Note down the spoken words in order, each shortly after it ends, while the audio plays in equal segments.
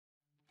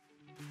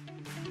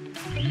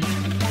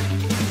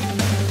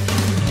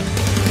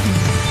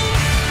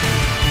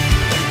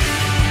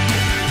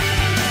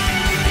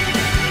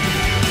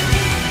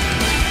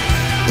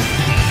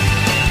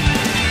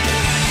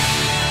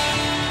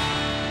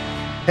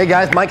Hey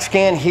guys, Mike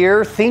Skahan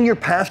here, senior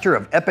pastor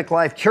of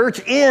ELC.Life.Church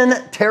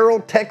in Terrell,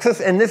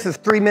 Texas, and this is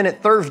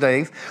 3-Minute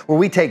Thursdays, where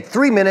we take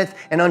 3 minutes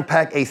and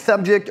unpack a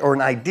subject or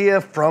an idea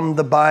from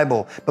the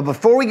Bible. But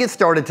before we get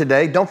started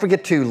today, don't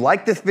forget to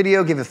like this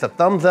video, give us a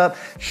thumbs up,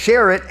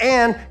 share it,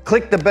 and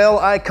click the bell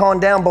icon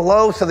down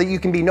below so that you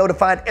can be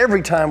notified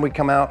every time we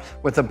come out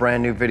with a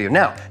brand new video.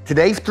 Now,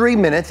 today's 3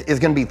 minutes is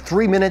going to be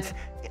 3 minutes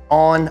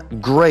on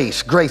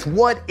grace. Grace,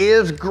 what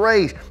is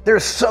grace?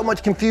 There's so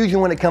much confusion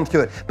when it comes to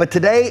it. But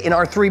today in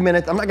our 3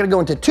 minutes, I'm not gonna go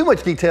into too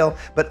much detail,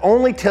 but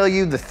only tell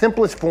you the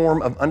simplest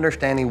form of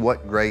understanding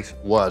what grace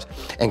was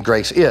and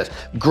grace is.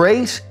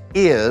 Grace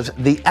is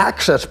the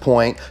access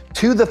point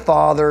to the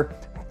Father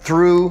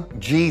through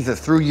Jesus,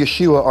 through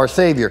Yeshua, our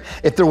Savior.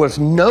 If there was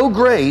no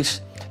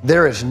grace,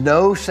 there is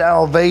no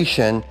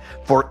salvation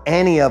for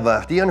any of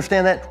us. Do you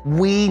understand that?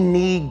 We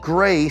need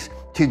grace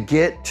to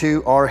get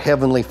to our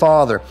Heavenly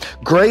Father.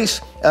 Grace,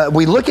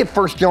 we look at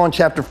 1 John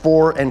chapter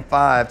 4 and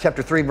 5,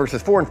 chapter 3,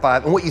 verses 4 and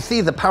 5, and what you see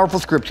is a powerful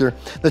scripture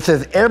that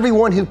says,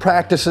 everyone who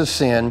practices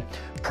sin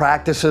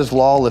practices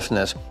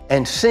lawlessness,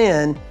 and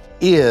sin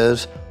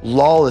is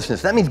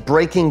lawlessness. That means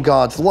breaking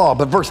God's law.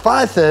 But verse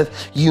 5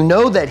 says, you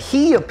know that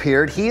He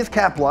appeared, He is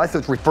capitalized, so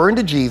it's referring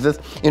to Jesus,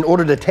 in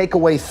order to take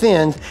away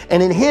sins,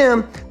 and in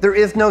Him there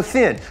is no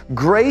sin.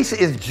 Grace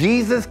is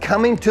Jesus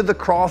coming to the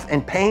cross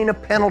and paying a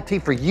penalty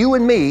for you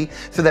and me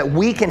so that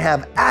we can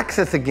have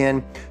access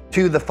again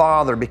to the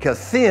Father, because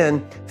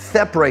sin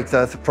separates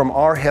us from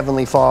our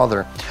Heavenly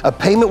Father. A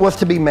payment was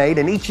to be made,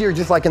 and each year,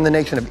 just like in the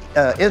nation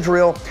of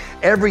Israel,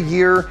 every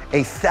year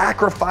a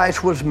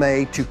sacrifice was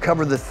made to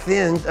cover the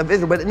sins of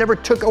Israel, but it never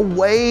took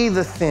away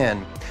the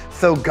sin.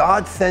 So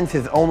God sends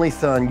His only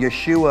Son,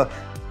 Yeshua,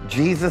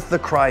 Jesus the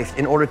Christ,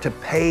 in order to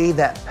pay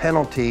that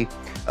penalty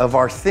of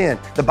our sin.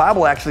 The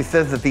Bible actually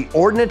says that the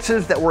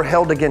ordinances that were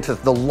held against us,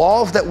 the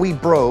laws that we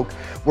broke,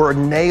 were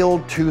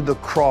nailed to the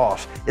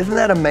cross. Isn't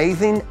that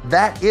amazing?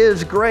 That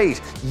is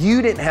grace.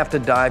 You didn't have to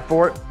die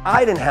for it.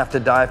 I didn't have to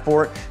die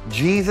for it.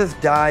 Jesus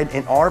died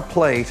in our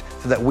place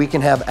so that we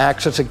can have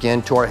access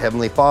again to our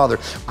Heavenly Father.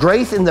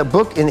 Grace in the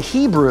book in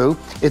Hebrew,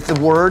 it's the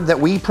word that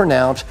we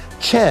pronounce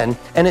chen,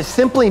 and it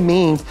simply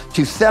means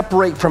to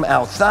separate from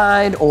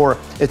outside, or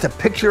it's a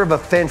picture of a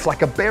fence,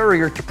 like a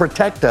barrier to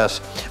protect us.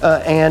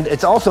 And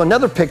it's also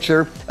another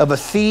picture of a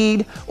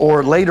seed,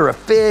 or later a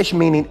fish,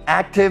 meaning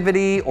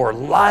activity or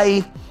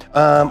life,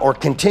 or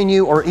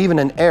continue, or even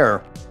an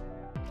error.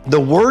 The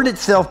word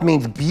itself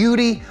means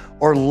beauty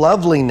or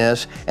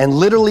loveliness, and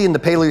literally in the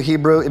Paleo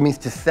Hebrew, it means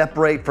to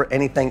separate for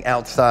anything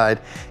outside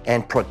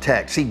and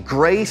protect. See,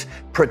 grace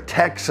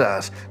protects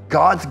us.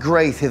 God's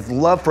grace, His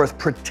love for us,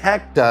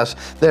 protect us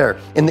there.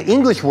 In the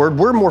English word,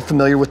 we're more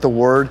familiar with the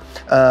word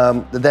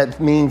that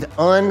means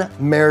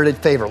unmerited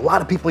favor. A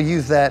lot of people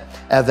use that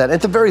as that.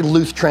 It's a very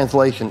loose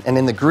translation. And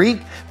in the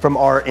Greek, from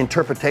our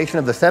interpretation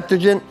of the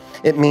Septuagint,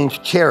 it means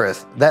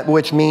charis, that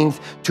which means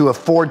to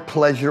afford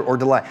pleasure or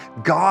delight.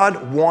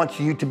 God wants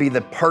you to be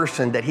the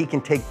person that He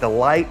can take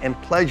delight and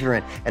pleasure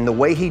in. And the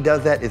way He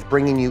does that is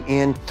bringing you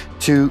in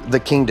to the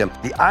kingdom.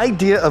 The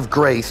idea of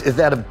grace is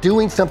that of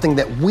doing something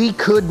that we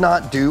could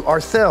not do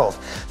ourselves.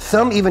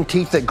 Some even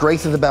teach that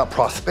grace is about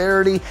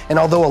prosperity, and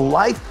although a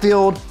life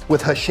filled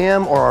with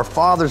Hashem, or our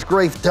Father's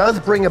grace, does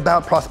bring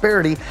about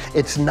prosperity,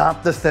 it's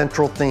not the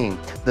central theme.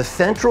 The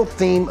central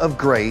theme of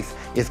grace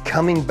is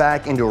coming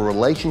back into a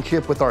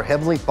relationship with our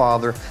Heavenly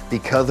Father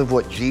because of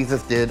what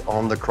Jesus did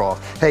on the cross.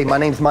 Hey, my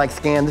name's Mike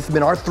Skahan. This has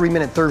been our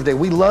 3-Minute Thursday.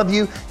 We love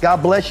you. God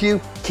bless you.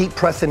 Keep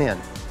pressing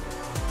in.